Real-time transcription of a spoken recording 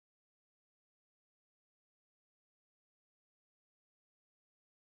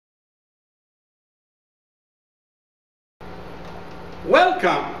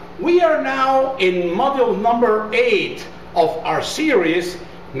Welcome! We are now in module number 8 of our series,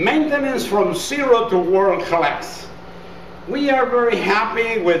 Maintenance from Zero to World Class. We are very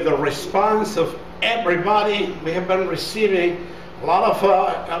happy with the response of everybody. We have been receiving a lot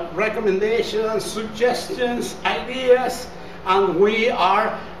of recommendations, suggestions, ideas, and we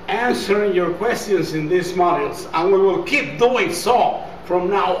are answering your questions in these modules, and we will keep doing so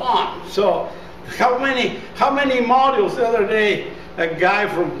from now on. So how many modules? The other day a guy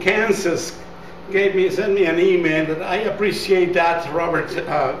from Kansas sent me an email, that I appreciate that. Robert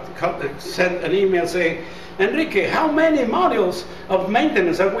sent an email saying, Enrique, how many modules of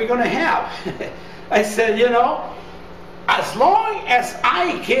maintenance are we going to have? I said, you know, as long as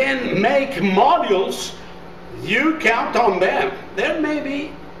I can make modules, you count on them. There may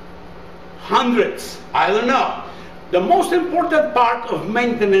be hundreds, I don't know. The most important part of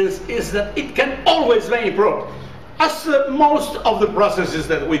maintenance is that it can always be improved, as most of the processes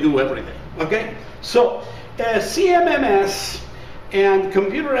that we do every day. Okay, so CMMS and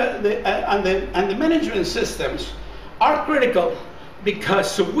computer and the management systems are critical,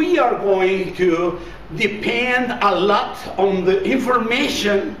 because we are going to depend a lot on the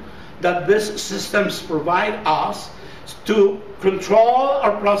information that these systems provide us to control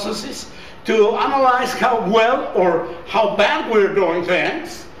our processes, to analyze how well or how bad we're doing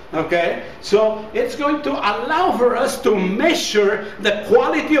things. Okay, so it's going to allow for us to measure the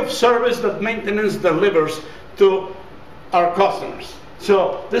quality of service that maintenance delivers to our customers.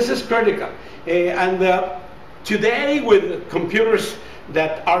 So this is critical. Today, with computers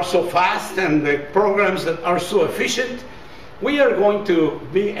that are so fast and the programs that are so efficient, we are going to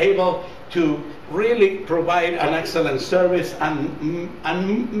be able to really provide an excellent service and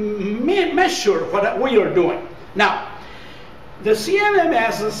measure what we are doing. Now, the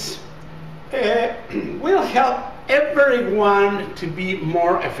CMMSs will help everyone to be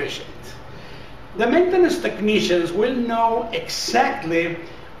more efficient. The maintenance technicians will know exactly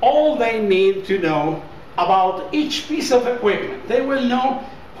all they need to know about each piece of equipment. They will know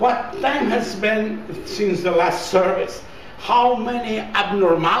what time has been since the last service, how many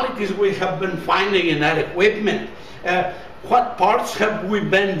abnormalities we have been finding in that equipment, what parts have we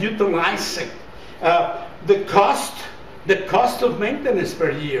been utilizing, the cost of maintenance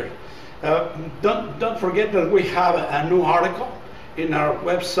per year. Don't forget that we have a new article in our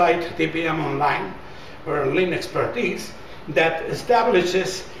website, TPM Online, or Lean Expertise, that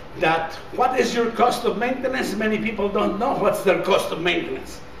establishes that what is your cost of maintenance. Many people don't know what's their cost of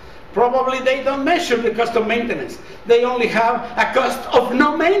maintenance. Probably they don't measure the cost of maintenance. They only have a cost of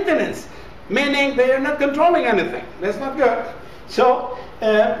no maintenance, meaning they are not controlling anything. That's not good. So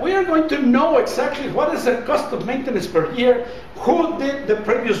we are going to know exactly what is the cost of maintenance per year, who did the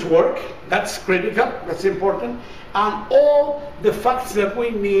previous work. That's critical, that's important, and all the facts that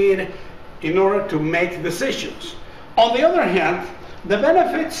we need in order to make decisions. On the other hand, the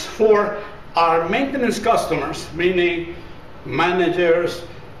benefits for our maintenance customers, meaning managers,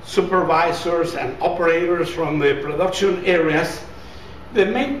 supervisors, and operators from the production areas, the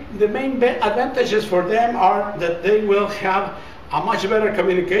main advantages for them are that they will have a much better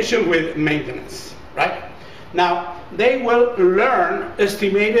communication with maintenance, right? Now, they will learn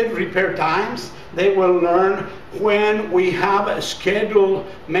estimated repair times. They will learn when we have a scheduled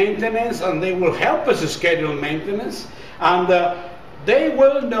maintenance, and they will help us schedule maintenance. And they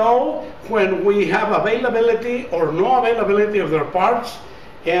will know when we have availability or no availability of their parts,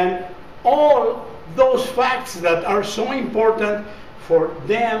 and all those facts that are so important for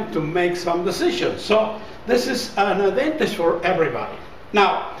them to make some decisions. So this is an advantage for everybody.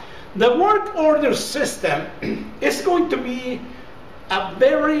 Now, the work order system is going to be a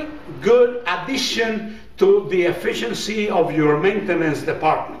very good addition to the efficiency of your maintenance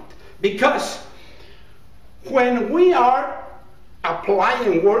department, because when we are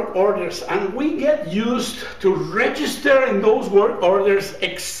applying work orders and we get used to register in those work orders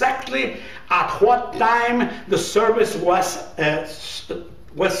exactly at what time the service was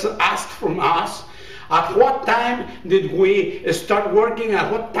asked from us, at what time did we start working, at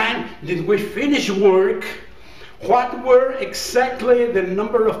what time did we finish work, what were exactly the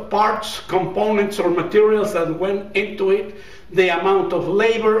number of parts, components, or materials that went into it, the amount of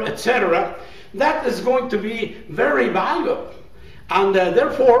labor, etc. That is going to be very valuable. And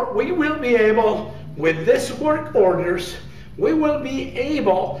therefore, we will be able, with these work orders, we will be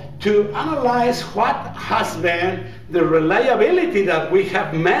able to analyze what has been the reliability that we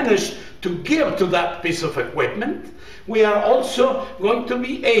have managed to give to that piece of equipment. We are also going to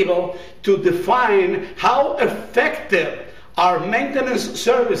be able to define how effective our maintenance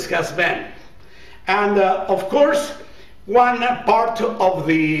service has been. And of course, one part of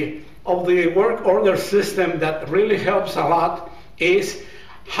the work order system that really helps a lot is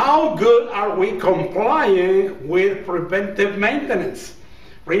how good are we complying with preventive maintenance.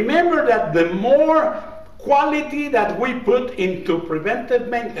 Remember that the more quality that we put into preventive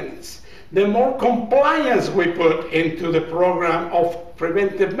maintenance, the more compliance we put into the program of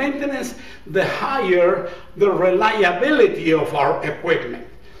preventive maintenance, the higher the reliability of our equipment.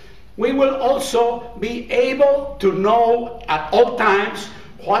 We will also be able to know at all times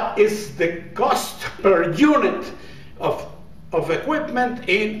what is the cost per unit of equipment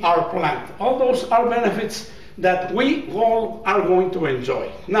in our plant. All those are benefits that we all are going to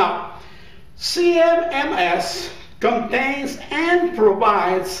enjoy. Now, CMMS contains and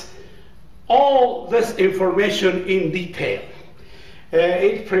provides all this information in detail.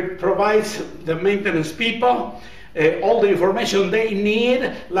 It provides the maintenance people all the information they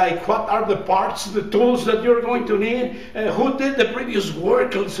need, like what are the parts, the tools that you're going to need, who did the previous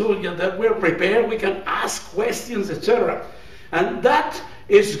work, so that we're prepared, we can ask questions, etc. And that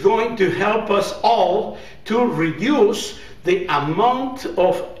is going to help us all to reduce the amount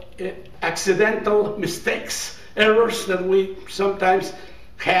of accidental mistakes, errors that we sometimes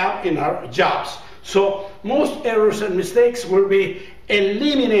have in our jobs. So most errors and mistakes will be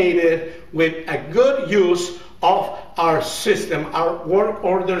eliminated with a good use of our system, our work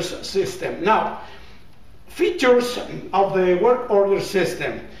orders system. Now, features of the work order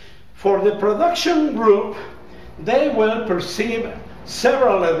system. For the production group, they will perceive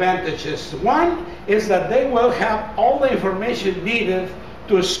several advantages. One is that they will have all the information needed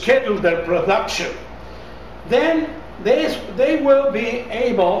to schedule their production. Then they will be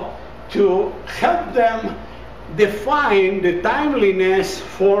able to help them define the timeliness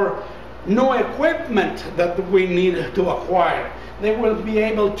for new equipment that we need to acquire. They will be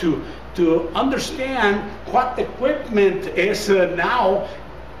able to understand what equipment is now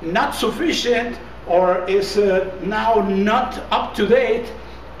not sufficient or is now not up to date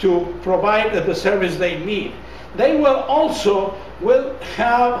to provide the service they need. They will also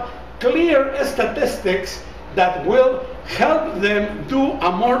have clear statistics that will help them do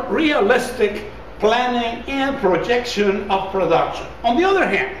a more realistic planning and projection of production. On the other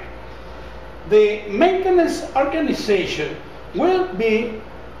hand, the maintenance organization will be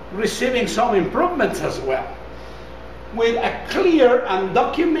receiving some improvements as well. With a clear and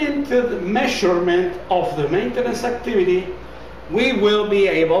documented measurement of the maintenance activity, we will be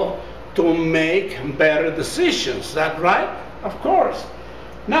able to make better decisions. Is that right? Of course.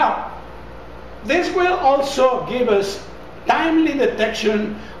 Now, this will also give us timely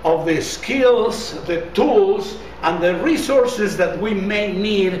detection of the skills, the tools, and the resources that we may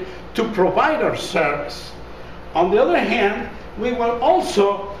need to provide our service. On the other hand, we will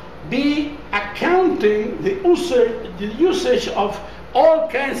also be accounting the usage of all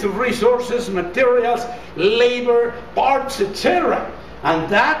kinds of resources, materials, labor, parts, etc.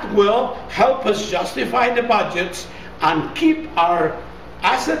 And that will help us justify the budgets and keep our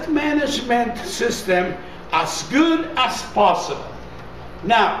asset management system as good as possible.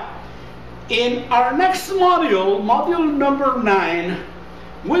 Now, in our next module, module number 9,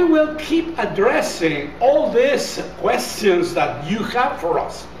 we will keep addressing all these questions that you have for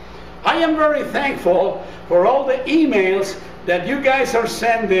us. I am very thankful for all the emails that you guys are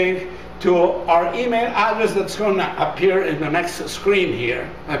sending to our email address that's going to appear in the next screen here,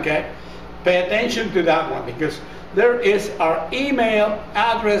 okay? Pay attention to that one, because there is our email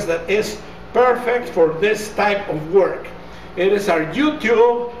address that is perfect for this type of work. It is our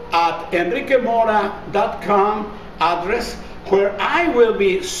YouTube at enriquemora.com address, where I will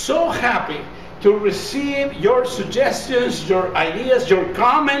be so happy to receive your suggestions, your ideas, your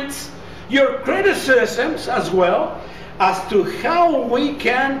comments, your criticisms as well, as to how we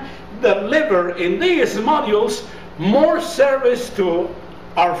can deliver in these modules more service to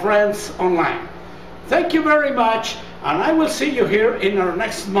our friends online. Thank you very much, and I will see you here in our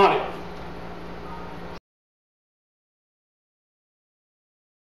next module.